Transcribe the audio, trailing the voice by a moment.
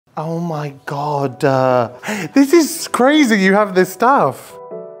Oh my God. This is crazy, you have this stuff.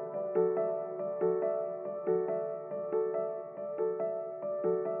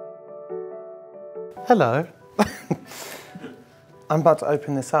 Hello. I'm about to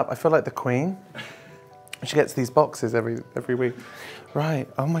open this up. I feel like the Queen. She gets these boxes every week. Right,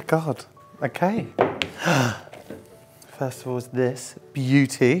 oh my God. Okay. First of all is this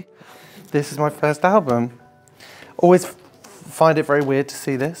beauty. This is my first album. Always find it very weird to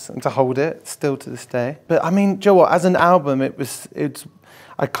see this and to hold it, still to this day. But I mean, do you know what? As an album,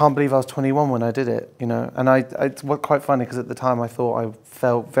 I can't believe I was 21 when I did it, you know? And it's quite funny because at the time I thought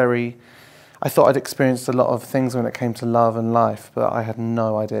I thought I'd experienced a lot of things when it came to love and life, but I had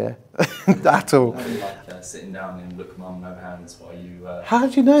no idea at all. I like sitting down and Look Mum No Hands while you... How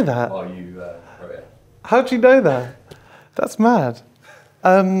did you know that? While you wrote it. How did you know that? That's mad.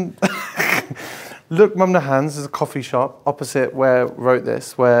 Look Mum No Hands is a coffee shop opposite where I wrote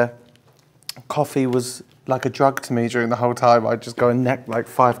this, where coffee was like a drug to me during the whole time. I'd just go and neck like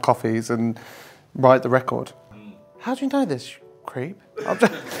 5 coffees and write the record. How do you know this, creep? It's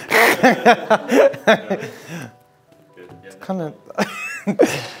kind of...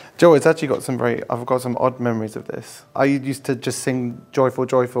 Joe, it's actually got I've got some odd memories of this. I used to just sing Joyful,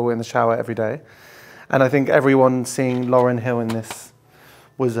 Joyful in the shower every day. And I think everyone seeing Lauryn Hill in this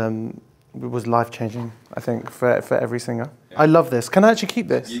was life-changing, I think, for every singer. Yeah. I love this. Can I actually keep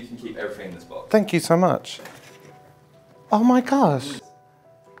this? You can keep everything in this box. Thank you so much. Oh my gosh.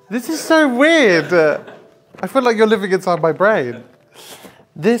 This is so weird. I feel like you're living inside my brain.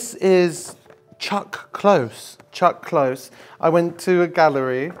 This is Chuck Close. Chuck Close. I went to a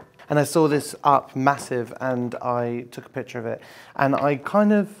gallery and I saw this up massive and I took a picture of it. And I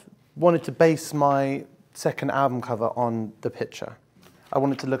kind of wanted to base my second album cover on the picture. I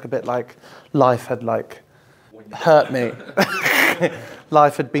wanted to look a bit like life had like hurt me.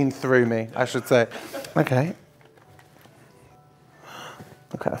 Life had been through me, I should say. Okay.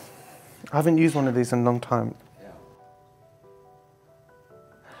 Okay. I haven't used one of these in a long time.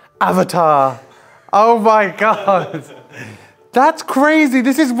 Avatar. Oh my God. That's crazy.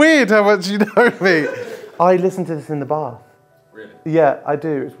 This is weird how much you know me. I listen to this in the bath. Really? Yeah, I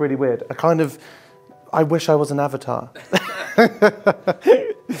do. It's really weird. I wish I was an avatar.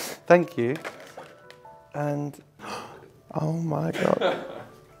 Thank you. And, oh my God.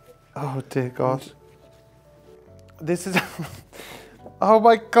 Oh dear God. This is, oh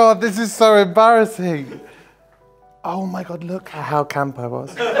my God, this is so embarrassing. Oh my God, look how camp I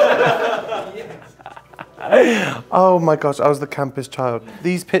was. Oh my gosh, I was the campest child.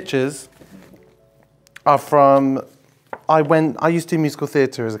 These pictures are from, I used to do musical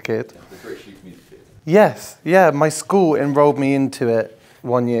theatre as a kid. The British Youth Music Theatre. Yes, yeah, my school enrolled me into it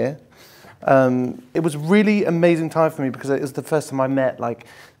one year. It was really amazing time for me because it was the first time I met like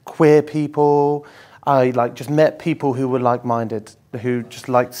queer people. I just met people who were like-minded, who just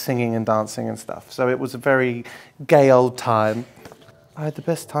liked singing and dancing and stuff. So it was a very gay old time. I had the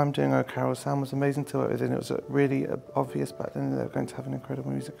best time doing O'Carroll. Sam was amazing to work with, and it was really obvious back then that they were going to have an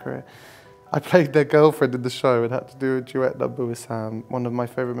incredible music career. I played their girlfriend in the show and had to do a duet number with Sam. One of my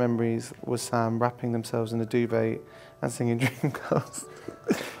favourite memories was Sam wrapping themselves in a duvet and singing Dreamgirls.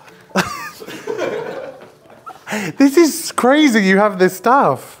 This is crazy, you have this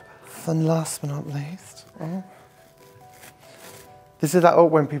stuff. And last but not least, this is that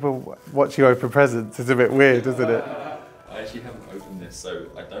when people watch you open presents. It's a bit weird, isn't it? I actually haven't opened this, so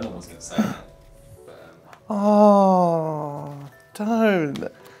I don't know what's going to say. But, oh, don't.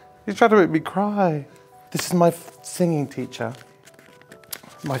 You're trying to make me cry. This is my singing teacher.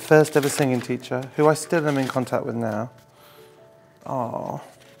 My first ever singing teacher, who I still am in contact with now. Oh,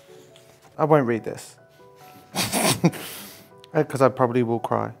 I won't read this. Because I probably will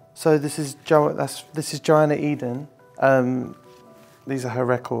cry. So this is Joanna Eden. These are her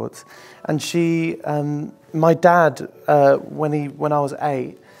records, and she, my dad, when I was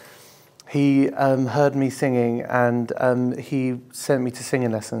 8, he heard me singing, and he sent me to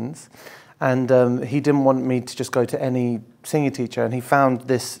singing lessons, and he didn't want me to just go to any singing teacher, and he found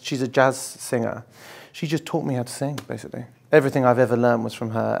this. She's a jazz singer. She just taught me how to sing, basically. Everything I've ever learned was from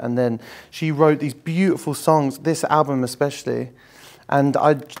her, and then she wrote these beautiful songs. This album especially. And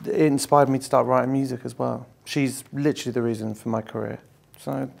it inspired me to start writing music as well. She's literally the reason for my career.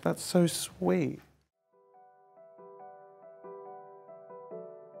 So that's so sweet.